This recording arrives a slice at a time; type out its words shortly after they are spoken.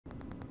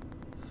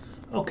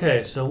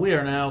Okay, so we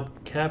are now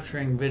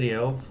capturing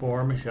video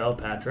for Michelle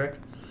Patrick.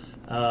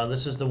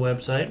 This is the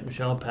website,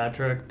 Michelle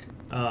Patrick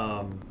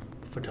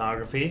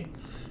Photography.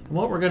 And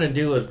what we're going to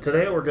do is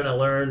today we're going to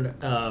learn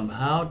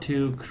how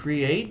to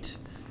create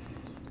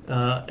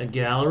a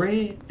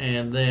gallery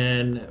and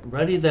then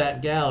ready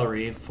that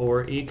gallery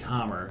for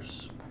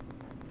e-commerce.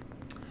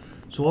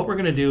 So what we're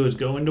going to do is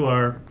go into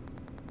our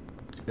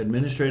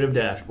administrative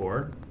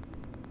dashboard.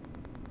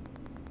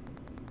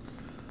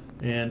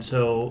 And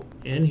so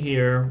in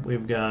here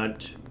we've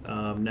got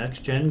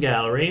Nextgen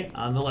Gallery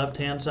on the left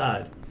hand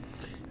side.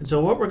 And so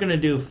what we're going to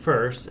do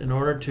first in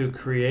order to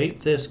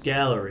create this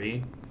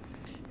gallery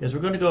is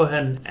we're going to go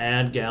ahead and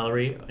add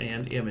gallery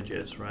and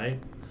images, right?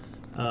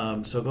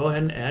 So go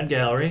ahead and add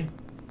gallery.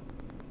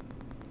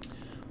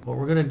 What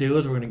we're going to do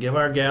is we're going to give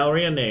our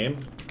gallery a name,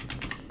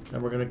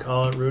 and we're going to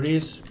call it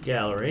Rudy's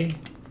Gallery.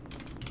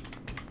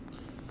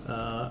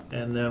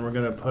 And then we're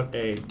going to put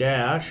a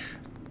dash,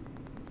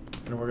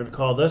 and we're going to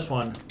call this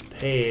one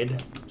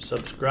Paid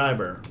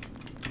Subscriber.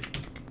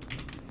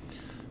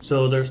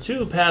 So there's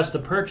two paths to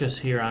purchase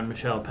here on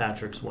Michelle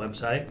Patrick's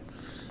website.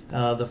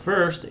 The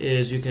first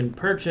is you can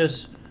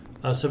purchase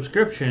a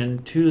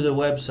subscription to the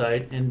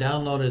website and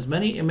download as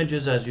many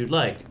images as you'd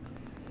like.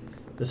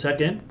 The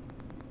second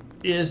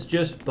is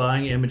just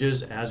buying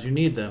images as you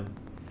need them.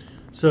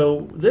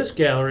 So this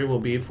gallery will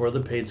be for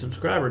the paid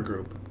subscriber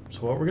group.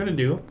 So what we're going to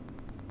do,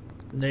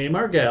 name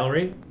our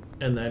gallery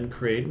and then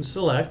create and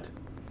select.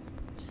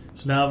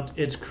 So now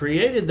it's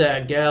created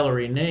that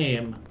gallery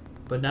name,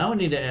 but now we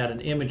need to add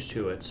an image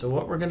to it. So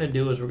what we're going to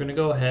do is we're going to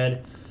go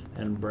ahead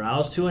and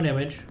browse to an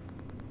image.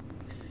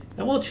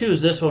 And we'll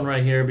choose this one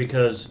right here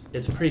because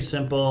it's pretty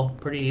simple,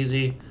 pretty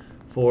easy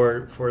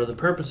for the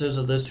purposes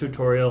of this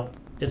tutorial.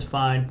 It's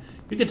fine.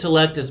 You can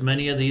select as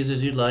many of these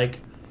as you'd like.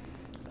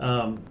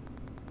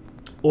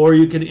 Or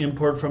you can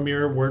import from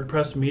your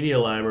WordPress media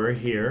library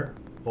here,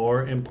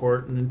 or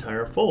import an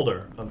entire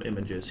folder of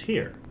images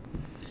here.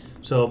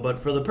 So, but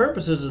for the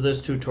purposes of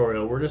this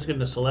tutorial, we're just going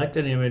to select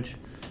an image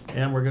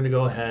and we're going to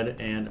go ahead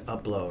and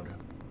upload.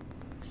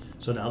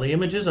 So now the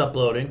image is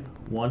uploading.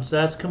 Once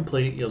that's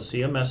complete, you'll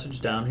see a message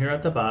down here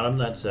at the bottom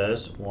that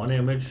says one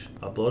image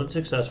uploaded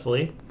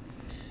successfully.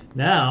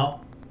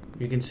 Now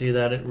you can see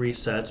that it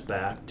resets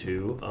back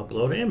to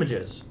upload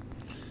images.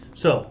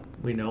 So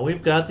we know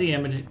we've got the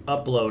image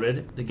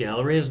uploaded. The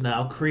gallery is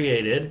now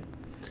created.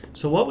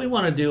 So what we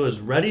want to do is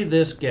ready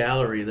this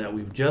gallery that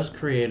we've just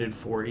created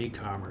for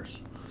e-commerce.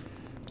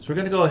 So we're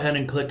going to go ahead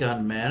and click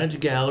on Manage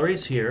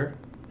Galleries here,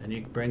 and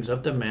it brings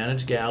up the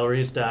Manage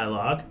Galleries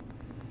dialog.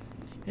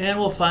 And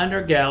we'll find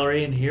our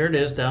gallery, and here it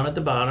is down at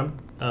the bottom.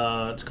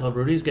 It's called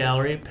Rudy's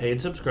Gallery,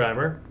 Paid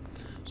Subscriber.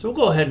 So we'll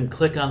go ahead and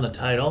click on the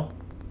title.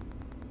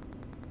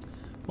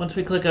 Once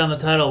we click on the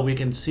title, we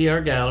can see our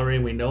gallery.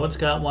 We know it's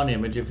got one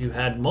image. If you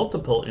had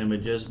multiple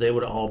images, they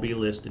would all be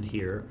listed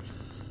here.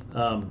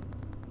 And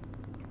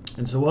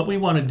so what we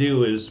want to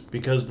do is,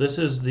 because this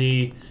is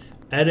the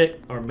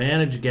Edit or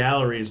Manage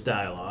Galleries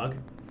dialog,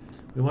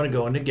 we want to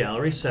go into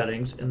Gallery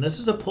Settings, and this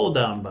is a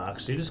pull-down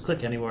box. So you just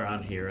click anywhere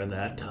on here, and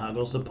that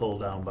toggles the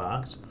pull-down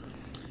box.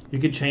 You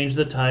could change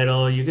the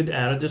title. You could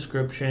add a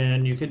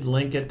description. You could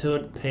link it to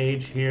a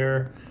page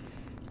here.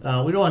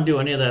 We don't want to do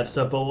any of that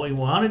stuff, but what we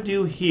want to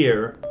do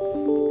here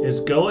is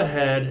go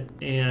ahead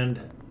and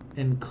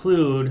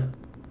include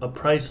a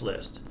price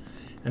list.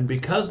 And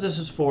because this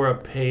is for a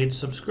paid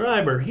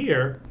subscriber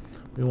here,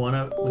 we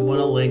want to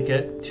link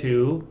it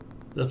to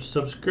the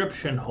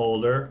subscription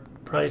holder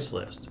price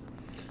list.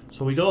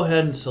 So we go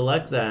ahead and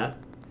select that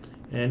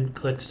and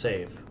click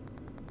Save.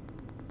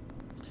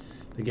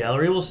 The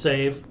gallery will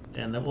save,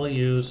 and then we'll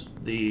use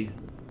the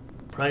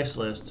price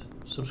list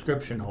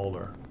subscription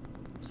holder.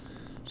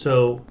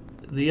 So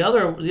the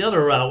other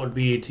route would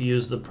be to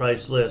use the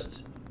price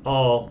list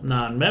all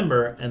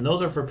non-member, and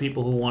those are for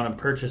people who want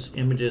to purchase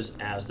images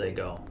as they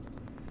go.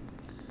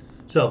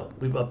 So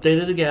we've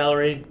updated the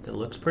gallery. It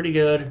looks pretty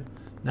good.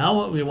 Now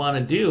what we want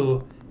to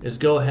do is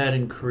go ahead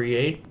and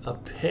create a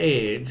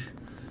page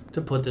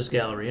to put this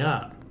gallery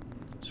on.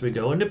 So we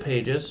go into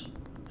Pages,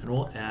 and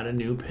we'll add a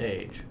new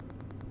page.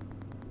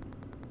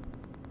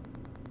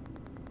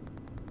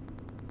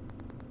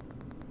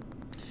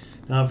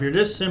 Now if you're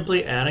just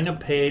simply adding a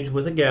page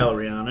with a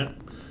gallery on it,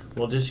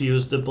 we'll just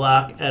use the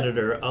block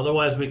editor.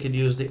 Otherwise we could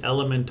use the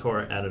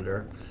Elementor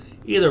editor.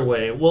 Either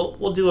way,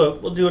 we'll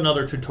do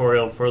another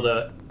tutorial for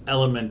the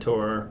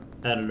Elementor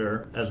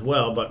editor as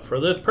well, but for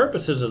the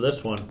purposes of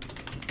this one,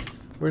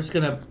 we're just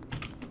going to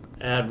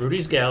add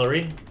Rudy's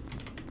Gallery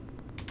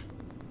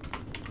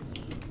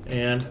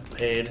and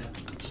Paid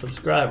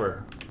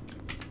Subscriber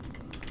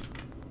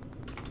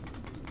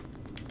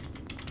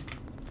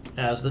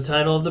as the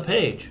title of the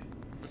page.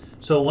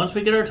 So once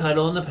we get our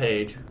title on the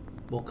page,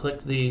 we'll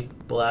click the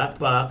black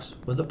box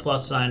with a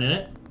plus sign in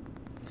it,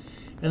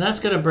 and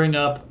that's going to bring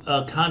up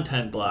a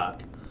content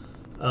block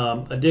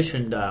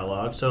addition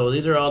dialog. So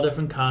these are all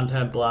different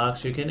content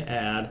blocks you can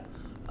add.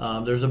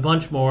 There's a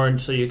bunch more,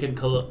 and so you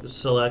can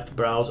select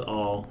Browse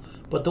All.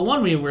 But the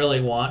one we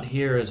really want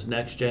here is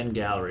Nextgen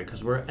Gallery,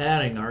 because we're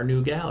adding our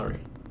new gallery.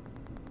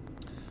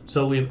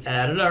 So we've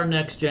added our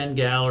Nextgen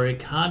gallery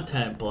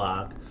content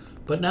block,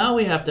 but now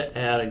we have to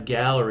add a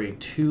gallery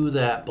to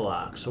that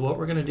block. So what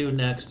we're going to do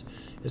next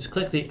is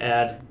click the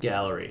Add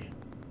Gallery.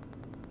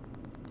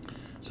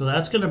 So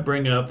that's going to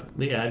bring up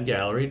the Add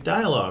Gallery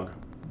dialog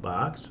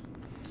box.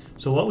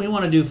 So what we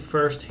want to do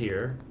first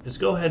here is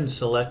go ahead and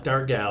select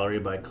our gallery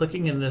by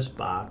clicking in this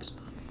box,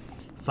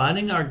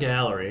 finding our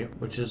gallery,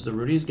 which is the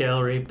Rudy's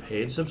Gallery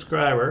paid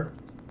subscriber,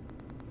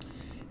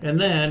 and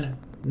then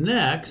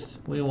next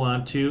we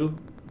want to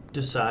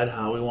decide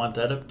how we want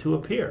that to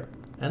appear.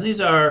 And these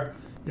are,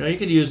 you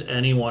could use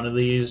any one of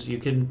these. You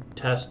can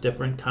test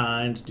different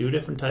kinds, do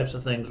different types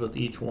of things with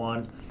each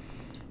one.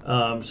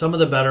 Some of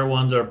the better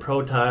ones are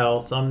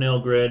ProTile, Thumbnail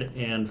Grid,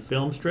 and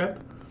Film Strip.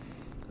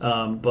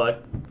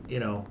 But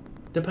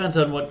depends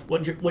on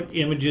what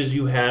images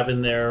you have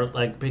in there.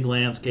 Like big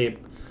landscape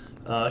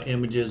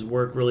images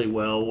work really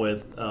well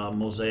with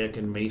mosaic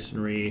and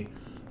masonry.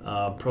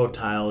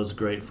 ProTile is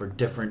great for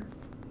different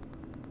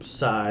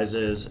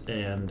sizes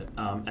and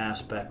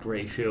aspect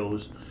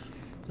ratios.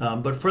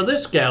 But for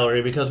this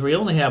gallery, because we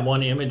only have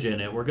one image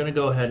in it, we're going to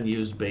go ahead and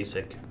use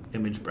Basic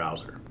Image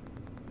Browser.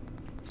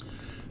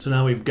 So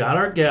now we've got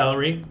our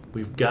gallery,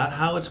 we've got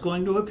how it's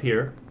going to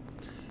appear.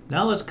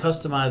 Now let's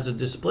customize the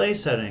display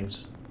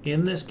settings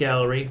in this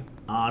gallery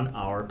on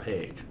our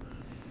page.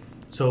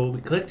 So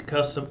we click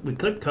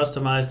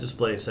Customize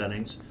Display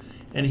Settings,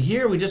 and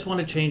here we just want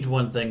to change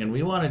one thing, and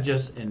we want to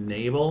just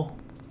enable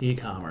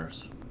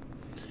e-commerce.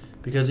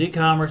 Because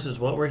e-commerce is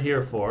what we're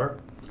here for.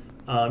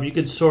 You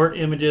could sort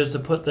images to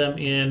put them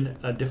in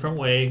a different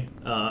way,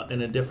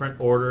 in a different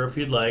order if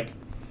you'd like,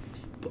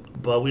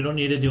 but we don't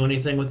need to do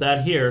anything with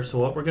that here. So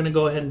what we're going to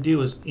go ahead and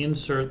do is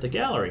insert the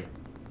gallery.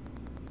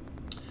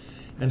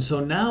 And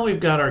so now we've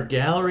got our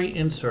gallery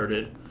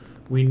inserted.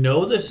 We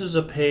know this is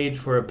a page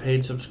for a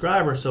paid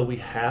subscriber, so we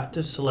have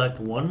to select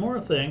one more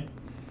thing,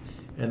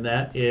 and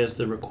that is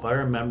the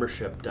Require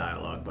Membership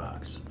dialog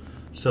box.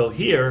 So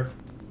here,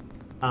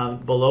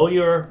 below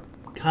your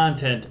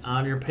content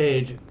on your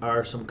page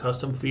are some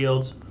custom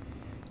fields,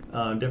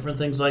 different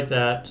things like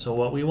that. So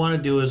what we want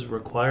to do is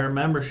require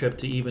membership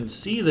to even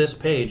see this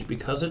page,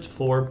 because it's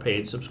for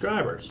paid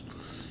subscribers,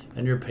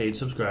 and your paid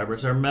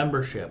subscribers are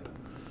membership.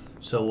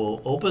 So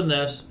we'll open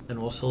this and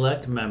we'll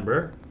select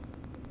member,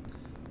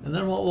 and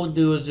then what we'll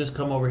do is just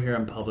come over here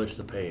and publish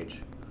the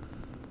page.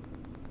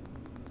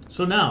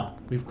 So now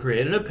we've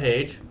created a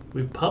page,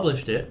 we've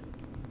published it.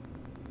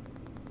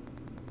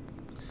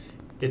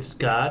 It's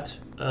got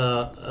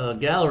a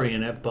gallery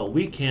in it, but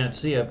we can't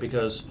see it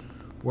because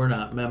we're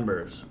not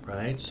members,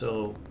 right?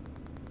 So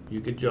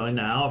you could join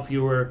now. If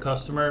you were a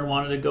customer and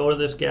wanted to go to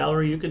this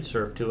gallery, you could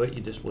surf to it,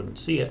 you just wouldn't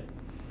see it.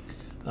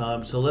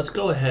 So let's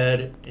go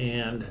ahead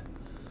and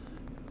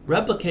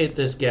replicate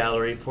this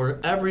gallery for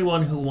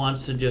everyone who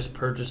wants to just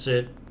purchase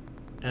it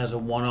as a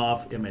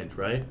one-off image,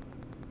 right?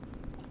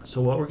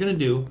 So what we're going to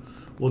do,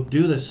 we'll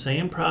do the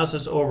same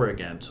process over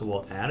again. So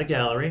we'll add a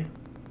gallery.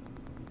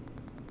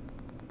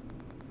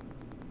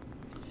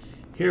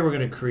 Here we're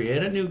going to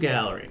create a new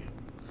gallery.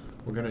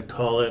 We're going to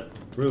call it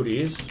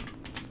Rudy's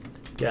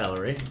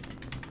Gallery.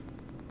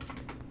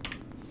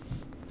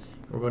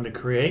 We're going to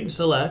create and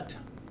select.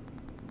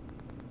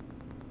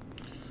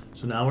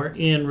 So now we're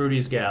in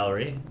Rudy's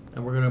Gallery,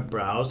 and we're going to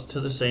browse to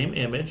the same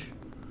image.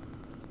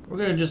 We're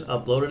going to just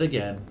upload it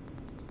again.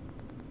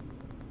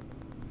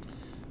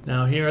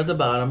 Now here at the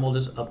bottom, we'll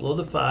just upload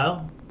the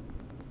file.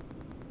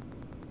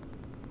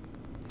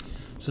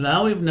 So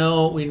now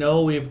we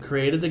know we've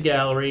created the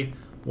gallery.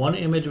 One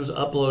image was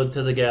uploaded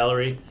to the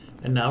gallery,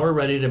 and now we're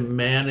ready to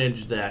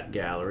manage that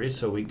gallery.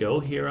 So we go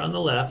here on the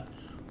left,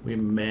 we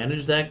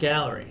manage that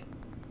gallery,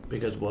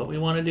 because what we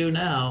want to do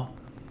now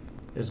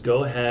is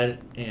go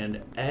ahead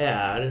and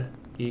add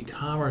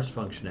e-commerce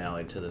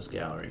functionality to this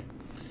gallery.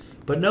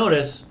 But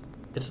notice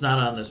it's not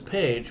on this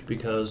page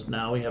because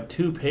now we have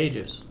two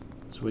pages.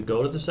 So we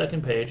go to the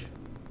second page,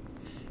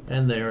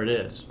 and there it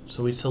is.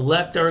 So we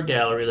select our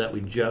gallery that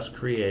we just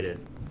created.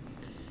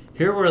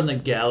 Here we're in the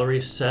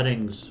gallery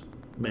settings,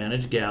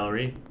 manage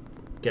gallery,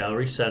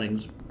 gallery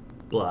settings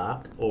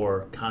block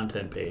or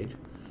content page.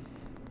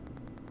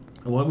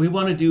 And what we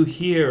want to do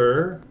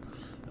here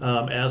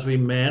as we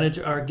manage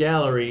our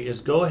gallery is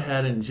go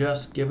ahead and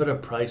just give it a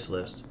price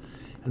list.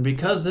 And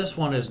because this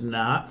one is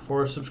not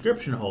for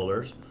subscription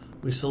holders,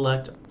 we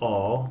select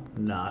all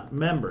not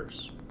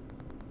members.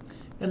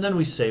 And then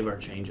we save our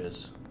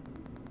changes.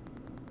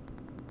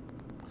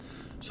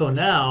 So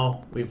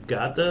now we've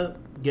got the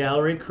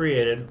gallery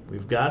created,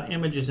 we've got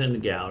images in the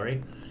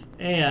gallery,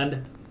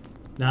 and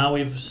now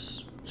we've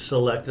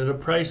selected a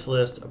price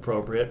list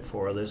appropriate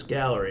for this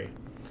gallery.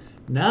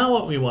 Now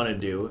what we want to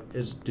do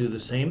is do the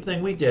same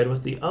thing we did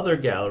with the other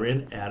gallery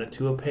and add it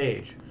to a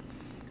page.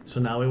 So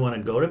now we want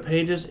to go to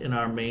pages in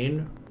our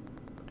main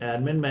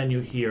admin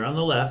menu here on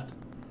the left,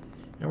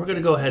 and we're going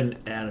to go ahead and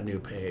add a new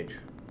page.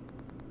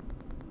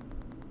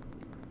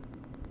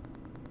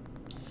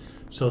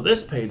 So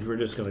this page we're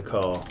just going to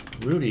call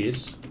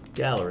Rudy's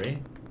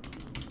Gallery,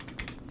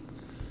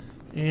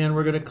 and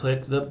we're going to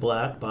click the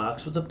black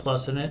box with a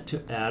plus in it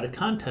to add a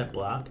content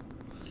block,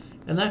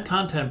 And that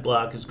content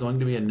block is going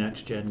to be a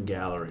Nextgen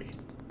gallery.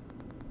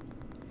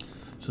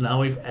 So now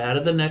we've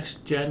added the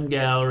Nextgen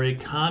gallery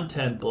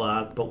content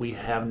block, but we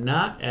have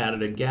not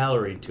added a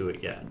gallery to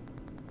it yet.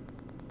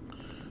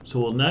 So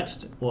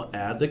we'll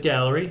add the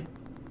gallery.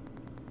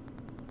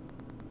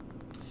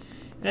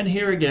 And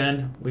here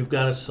again, we've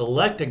got to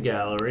select a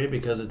gallery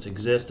because it's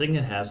existing,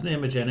 it has an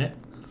image in it.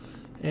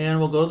 And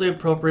we'll go to the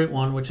appropriate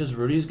one, which is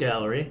Rudy's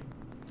gallery.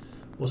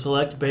 We'll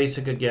select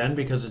basic again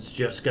because it's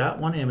just got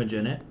one image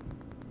in it.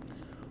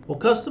 We'll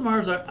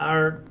customize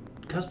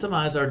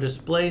our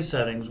display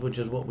settings, which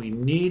is what we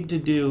need to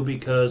do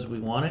because we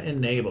want to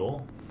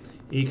enable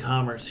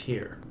e-commerce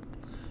here.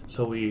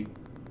 So we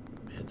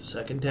hit the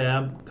second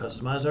tab,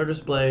 customize our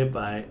display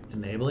by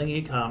enabling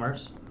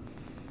e-commerce.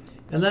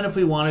 And then if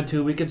we wanted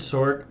to, we could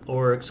sort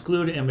or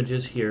exclude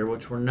images here,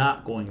 which we're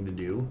not going to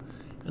do.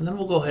 And then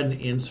we'll go ahead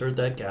and insert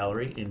that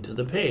gallery into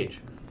the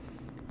page.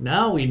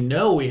 Now we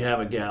know we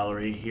have a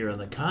gallery here in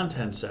the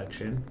content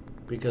section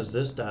because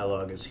this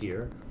dialog is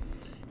here.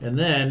 And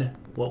then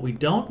what we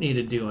don't need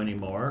to do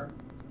anymore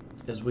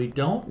is we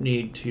don't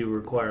need to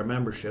require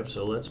membership.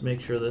 So let's make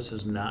sure this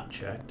is not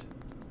checked.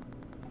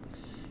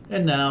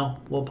 And now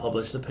we'll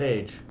publish the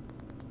page.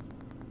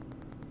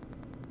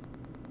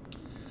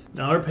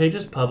 Now our page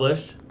is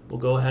published. We'll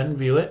go ahead and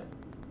view it.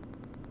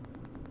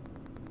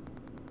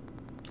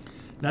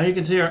 Now you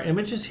can see our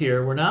image is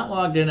here. We're not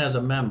logged in as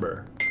a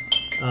member.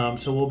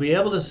 So we'll be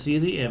able to see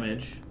the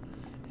image.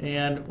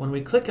 And when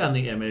we click on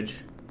the image,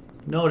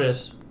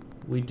 notice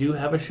we do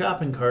have a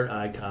shopping cart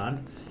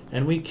icon,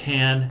 and we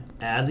can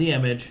add the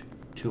image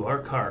to our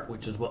cart,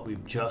 which is what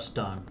we've just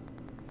done.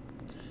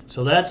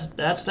 So that's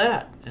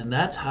that. And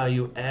that's how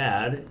you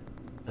add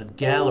a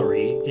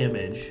gallery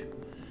image.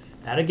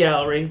 Add a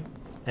gallery,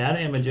 add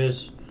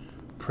images,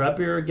 prep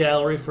your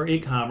gallery for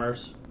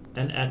e-commerce,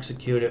 and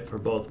execute it for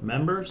both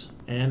members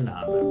and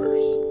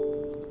non-members.